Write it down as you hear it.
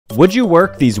Would you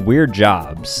work these weird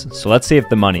jobs? So let's see if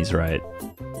the money's right.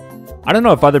 I don't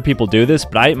know if other people do this,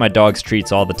 but I eat my dog's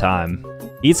treats all the time.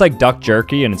 He eats like duck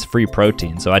jerky and it's free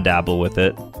protein, so I dabble with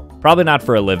it. Probably not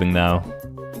for a living though.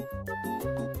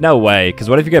 No way, because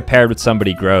what if you get paired with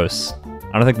somebody gross?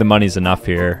 I don't think the money's enough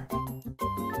here.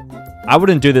 I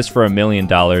wouldn't do this for $1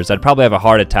 million. I'd probably have a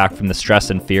heart attack from the stress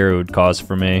and fear it would cause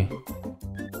for me.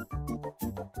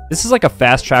 This is like a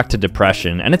fast track to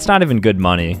depression, and it's not even good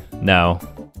money. No.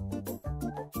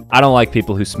 I don't like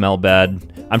people who smell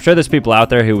bad. I'm sure there's people out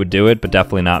there who would do it, but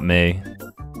definitely not me.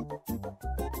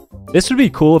 This would be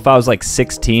cool if I was like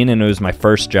 16 and it was my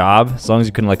first job, as long as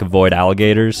you couldn't like avoid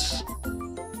alligators.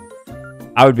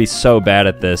 I would be so bad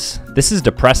at this. This is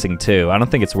depressing too. I don't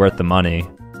think it's worth the money.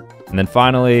 And then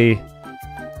finally,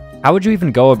 how would you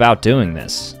even go about doing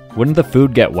this? Wouldn't the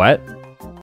food get wet?